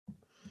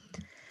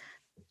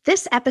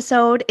This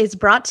episode is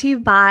brought to you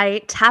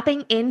by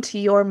Tapping Into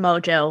Your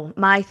Mojo,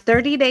 my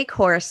 30-day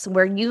course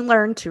where you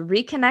learn to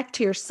reconnect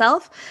to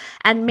yourself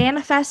and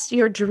manifest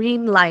your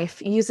dream life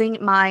using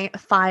my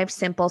 5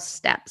 simple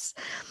steps.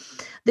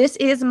 This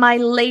is my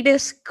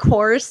latest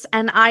course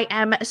and I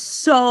am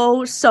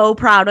so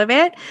proud of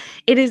it.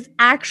 It is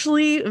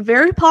actually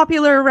very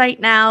popular right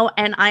now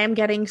and I am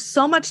getting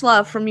so much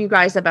love from you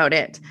guys about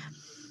it.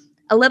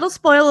 A little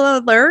spoiler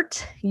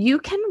alert, you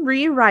can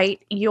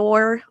rewrite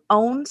your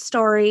own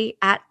story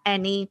at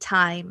any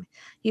time.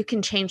 You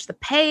can change the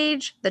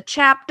page, the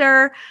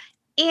chapter,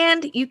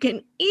 and you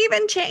can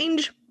even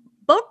change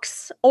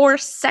books or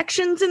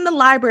sections in the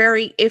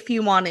library if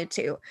you wanted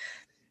to.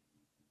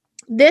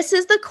 This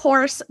is the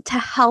course to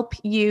help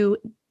you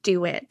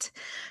do it,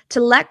 to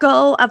let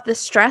go of the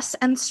stress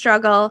and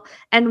struggle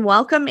and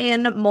welcome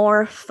in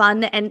more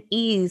fun and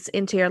ease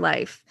into your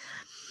life.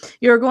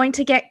 You're going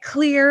to get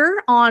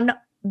clear on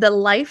the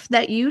life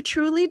that you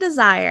truly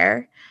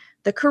desire,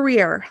 the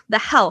career, the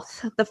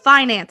health, the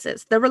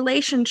finances, the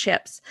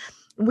relationships.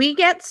 We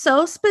get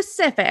so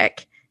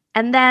specific,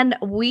 and then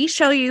we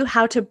show you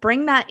how to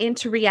bring that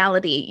into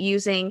reality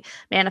using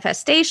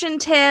manifestation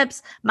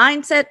tips,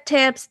 mindset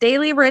tips,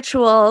 daily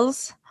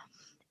rituals.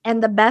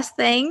 And the best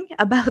thing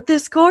about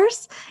this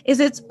course is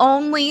it's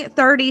only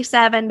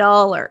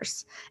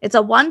 $37. It's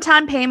a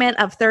one-time payment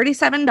of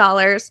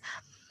 $37.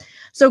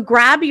 So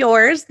grab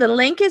yours. The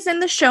link is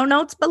in the show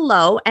notes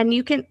below, and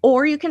you can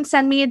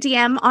send me a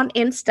DM on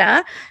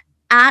Insta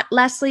at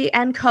Leslie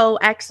 & Co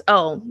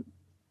XO.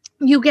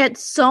 You get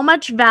so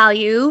much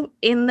value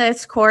in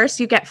this course.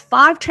 You get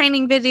 5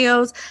 training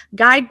videos,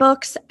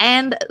 guidebooks,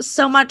 and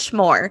so much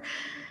more.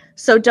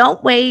 So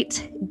don't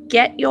wait.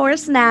 Get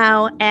yours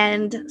now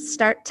and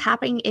start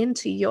tapping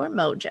into your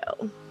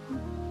mojo.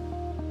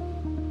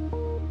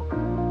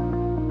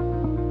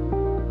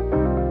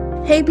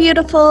 Hey,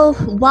 beautiful.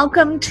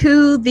 Welcome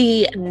to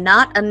the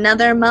Not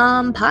Another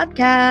Mom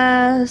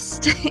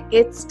podcast.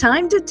 It's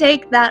time to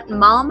take that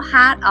mom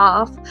hat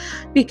off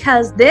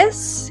because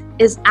this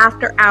is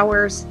after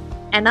hours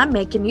and I'm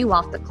making you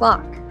off the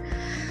clock.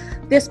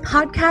 This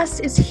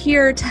podcast is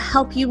here to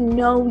help you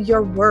know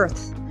your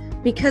worth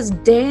because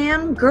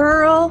damn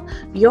girl,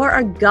 you're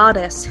a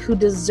goddess who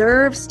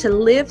deserves to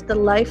live the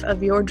life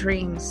of your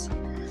dreams.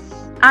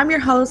 I'm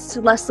your host,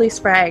 Leslie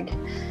Sprague,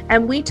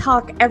 and we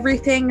talk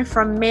everything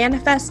from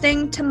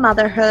manifesting to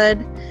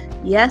motherhood.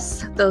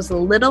 Yes, those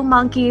little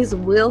monkeys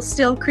will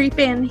still creep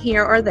in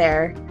here or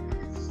there.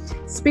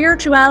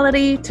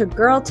 Spirituality to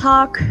girl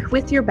talk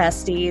with your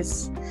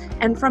besties,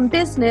 and from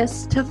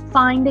business to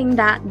finding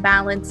that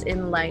balance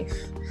in life.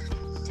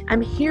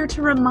 I'm here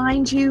to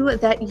remind you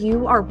that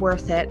you are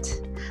worth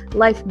it.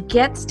 Life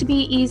gets to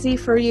be easy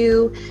for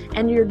you,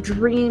 and your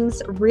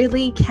dreams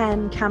really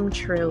can come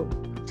true.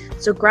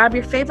 So grab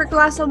your favorite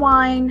glass of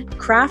wine,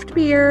 craft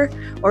beer,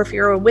 or if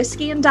you're a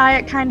whiskey and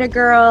diet kind of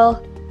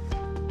girl,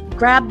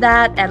 grab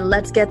that and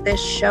let's get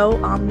this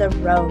show on the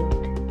road.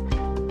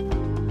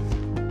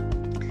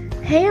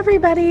 Hey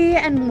everybody,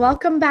 and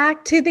welcome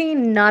back to the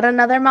Not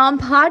Another Mom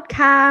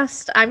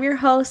podcast. I'm your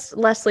host,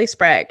 Leslie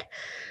Sprague.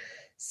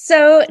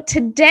 So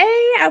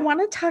today I want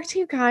to talk to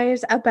you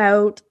guys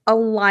about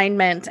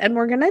alignment, and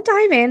we're going to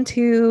dive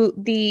into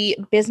the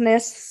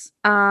business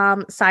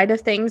side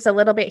of things a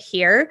little bit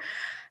here.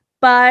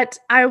 But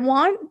I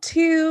want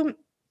you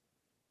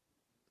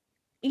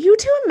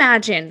to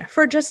imagine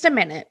for just a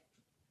minute.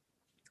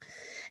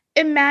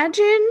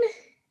 Imagine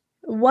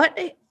what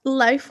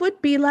life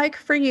would be like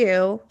for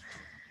you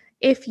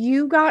if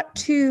you got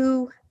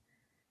to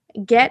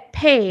get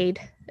paid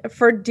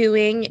for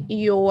doing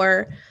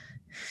your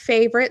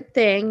favorite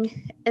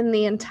thing in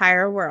the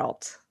entire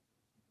world.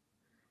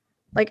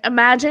 Like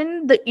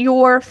imagine that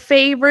your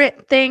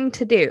favorite thing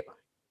to do.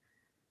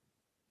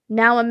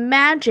 Now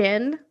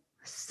imagine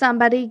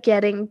somebody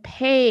getting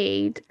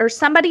paid or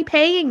somebody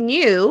paying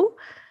you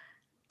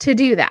to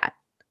do that.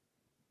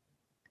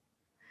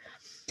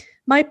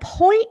 My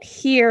point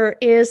here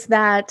is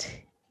that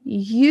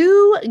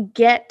you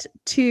get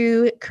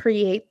to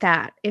create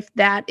that if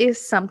that is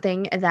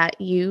something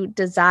that you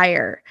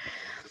desire.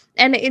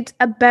 And it's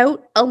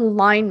about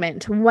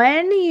alignment.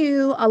 When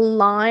you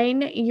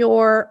align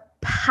your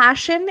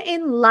passion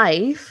in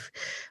life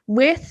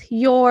with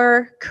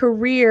your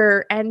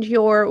career and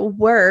your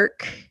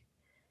work,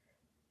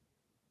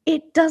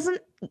 it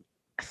doesn't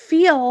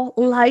feel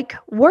like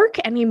work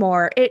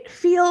anymore. It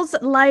feels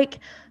like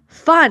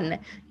fun.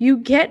 You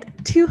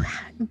get to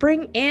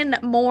bring in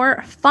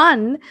more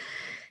fun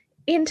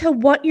into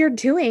what you're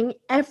doing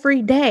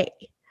every day.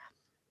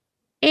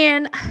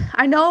 And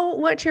I know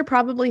what you're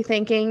probably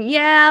thinking.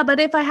 Yeah, but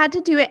if I had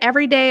to do it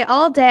every day,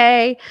 all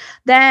day,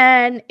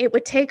 then it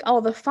would take all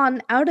the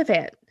fun out of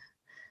it.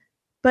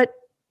 But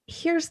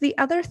here's the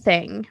other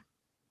thing.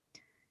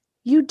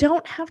 You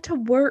don't have to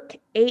work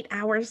 8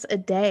 hours a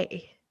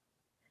day.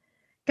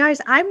 Guys,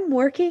 I'm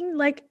working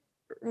like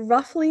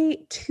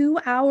roughly 2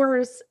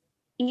 hours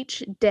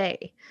each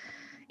day.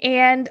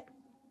 And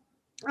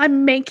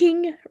I'm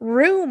making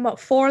room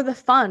for the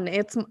fun.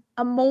 It's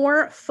a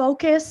more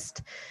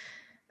focused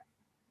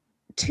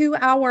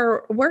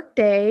 2-hour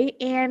workday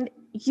and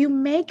you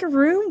make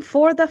room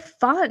for the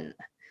fun.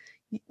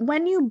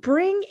 When you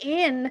bring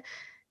in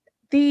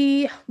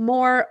the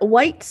more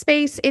white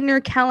space in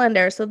your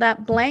calendar, so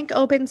that blank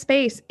open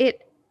space,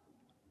 it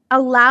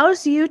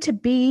allows you to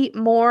be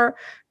more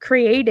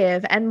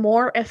creative and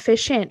more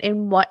efficient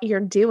in what you're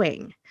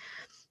doing.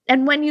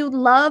 And when you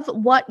love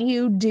what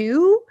you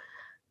do,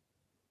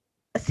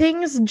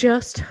 things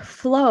just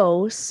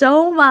flow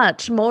so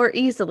much more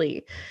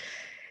easily.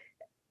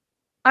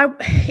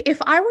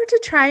 If I were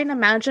to try and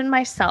imagine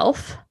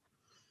myself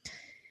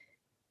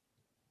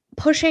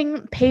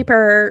pushing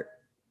paper,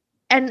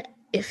 and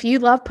if you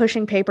love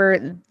pushing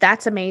paper,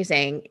 that's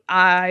amazing.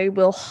 I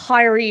will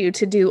hire you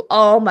to do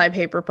all my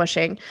paper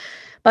pushing.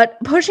 But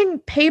pushing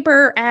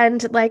paper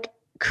and like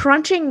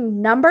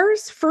crunching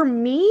numbers for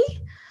me,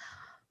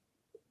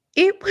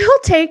 it will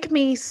take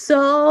me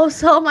so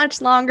much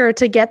longer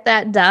to get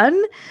that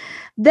done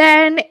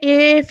than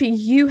if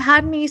you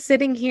had me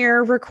sitting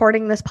here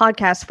recording this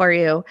podcast for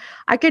you.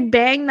 I could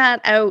bang that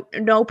out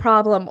no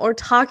problem, or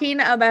talking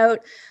about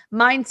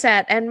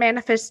mindset and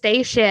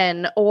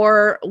manifestation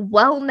or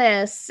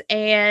wellness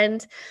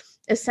and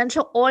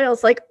essential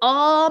oils, like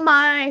all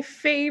my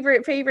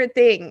favorite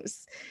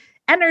things.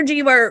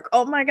 Energy work.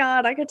 Oh my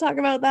God, I could talk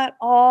about that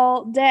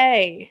all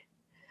day.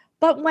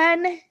 But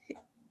when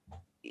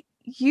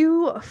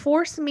you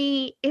force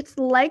me, it's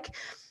like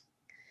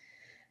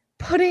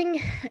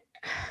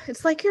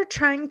you're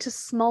trying to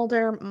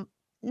smolder.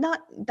 Not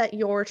that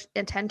you're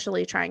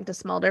intentionally trying to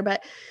smolder,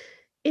 but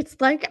it's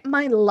like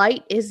my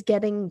light is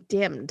getting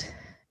dimmed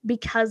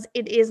because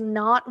it is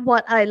not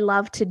what I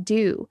love to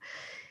do.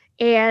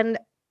 And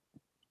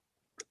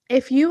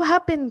if you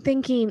have been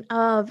thinking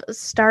of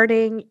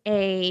starting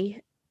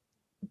a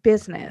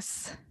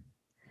business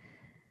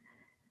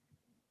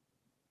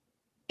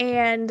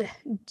and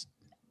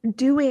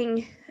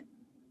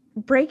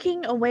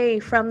breaking away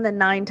from the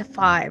 9 to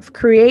 5,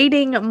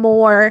 creating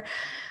more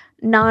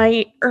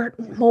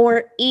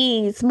more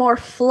ease, more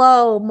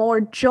flow,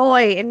 more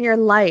joy in your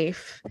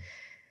life,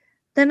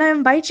 then I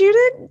invite you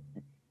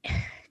to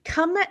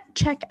come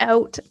check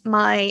out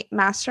my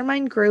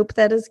mastermind group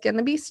that is going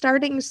to be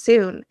starting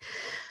soon.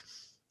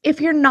 If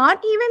you're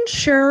not even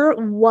sure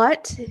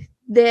what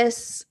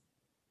this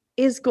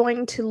is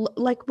going to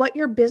like, what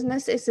your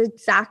business is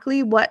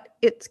exactly what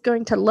it's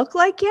going to look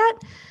like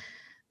yet,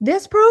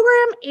 this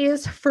program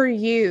is for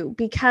you,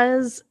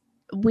 because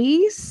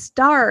we're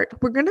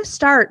going to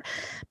start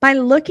by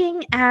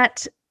looking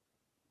at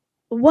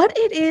what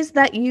it is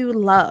that you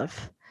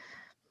love.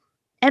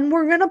 And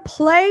we're going to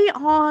play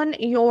on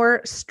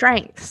your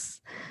strengths.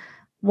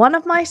 One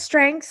of my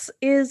strengths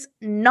is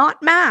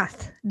not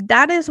math.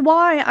 That is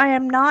why I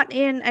am not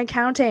in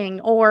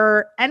accounting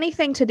or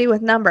anything to do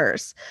with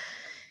numbers.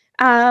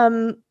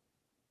 And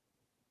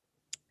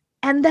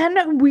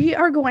then we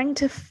are going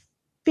to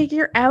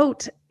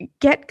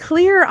get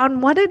clear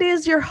on what it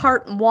is your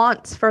heart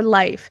wants for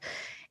life.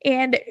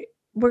 And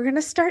we're going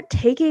to start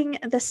taking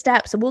the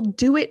steps. We'll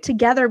do it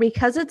together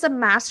because it's a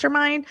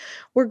mastermind.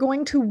 We're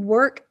going to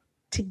work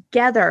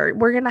together.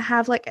 We're going to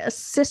have like a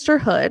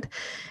sisterhood,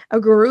 a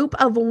group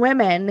of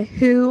women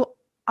who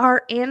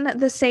are in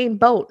the same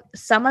boat.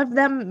 Some of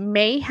them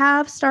may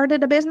have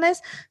started a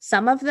business,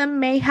 some of them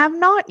may have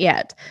not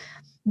yet,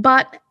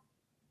 but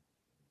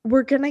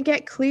we're going to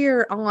get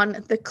clear on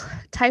the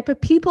type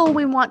of people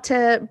we want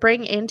to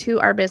bring into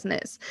our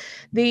business,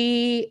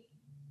 the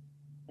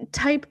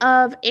type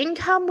of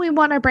income we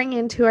want to bring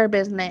into our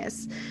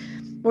business.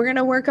 We're going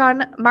to work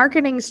on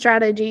marketing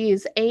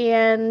strategies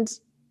and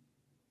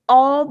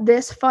all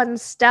this fun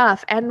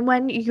stuff. And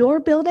when you're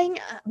building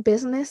a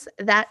business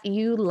that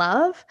you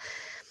love,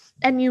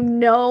 and you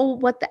know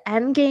what the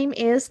end game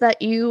is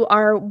that you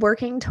are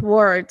working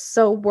towards.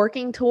 So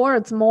working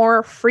towards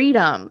more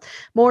freedom,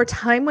 more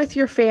time with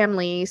your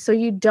family, so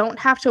you don't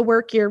have to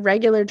work your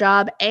regular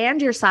job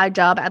and your side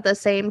job at the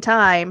same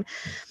time.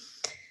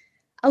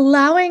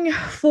 Allowing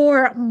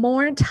for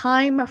more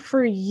time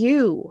for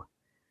you.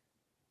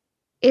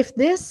 If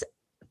this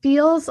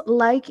feels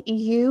like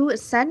you,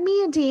 send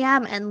me a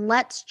DM and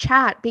let's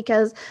chat,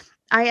 because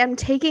I am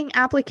taking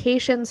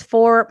applications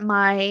for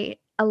my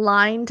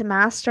aligned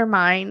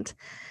mastermind,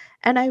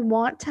 and I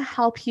want to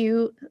help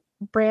you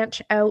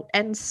branch out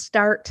and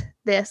start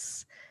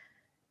this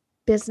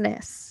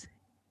business.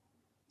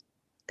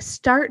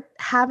 Start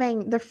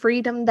having the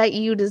freedom that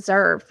you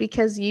deserve,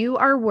 because you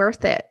are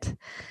worth it.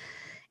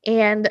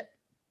 And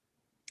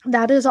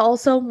that is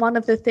also one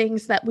of the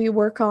things that we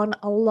work on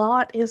a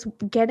lot, is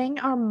getting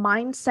our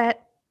mindset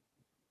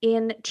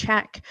in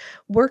check,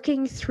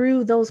 working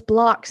through those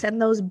blocks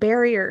and those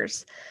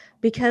barriers,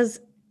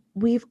 because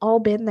we've all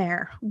been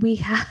there.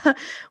 We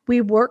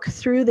work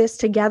through this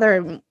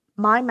together.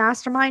 My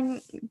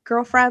mastermind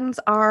girlfriends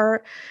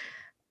are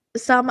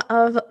some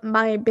of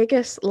my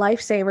biggest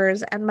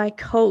lifesavers, and my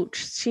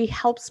coach, she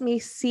helps me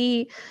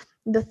see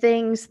the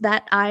things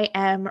that I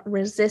am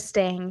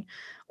resisting,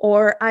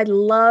 or I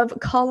love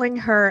calling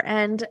her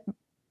and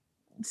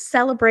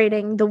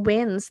celebrating the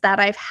wins that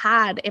I've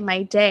had in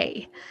my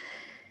day.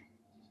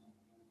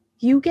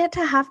 you get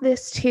to have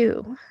this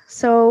too.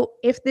 So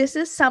if this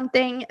is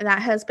something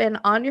that has been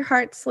on your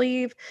heart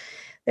sleeve,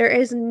 there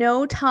is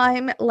no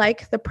time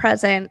like the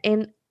present.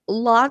 In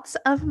lots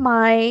of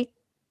my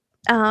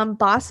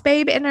Boss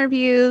Babe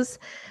interviews,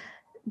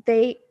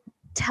 they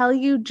tell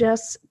you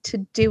just to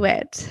do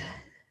it.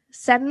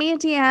 Send me a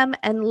DM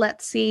and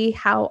let's see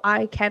how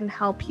I can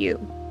help you.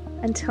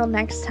 Until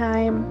next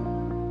time.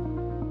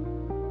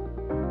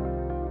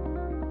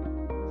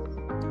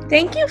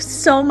 Thank you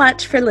so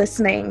much for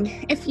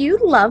listening. If you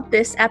love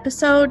this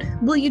episode,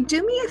 will you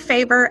do me a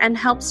favor and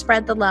help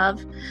spread the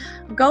love?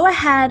 Go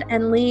ahead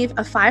and leave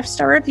a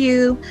 5-star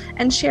review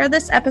and share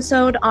this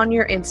episode on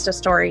your Insta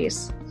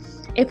stories.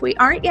 If we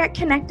aren't yet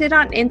connected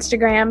on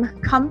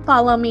Instagram, come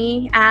follow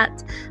me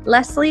at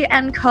Leslie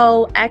 &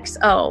 Co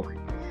XO.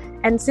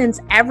 And since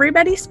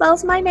everybody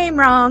spells my name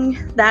wrong,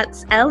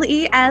 that's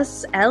Lesley &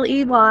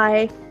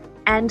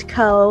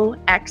 Co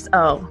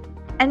XO.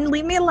 And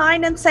leave me a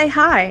line and say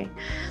hi.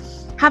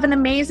 Have an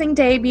amazing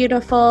day,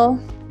 beautiful,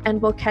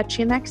 and we'll catch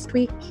you next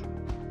week.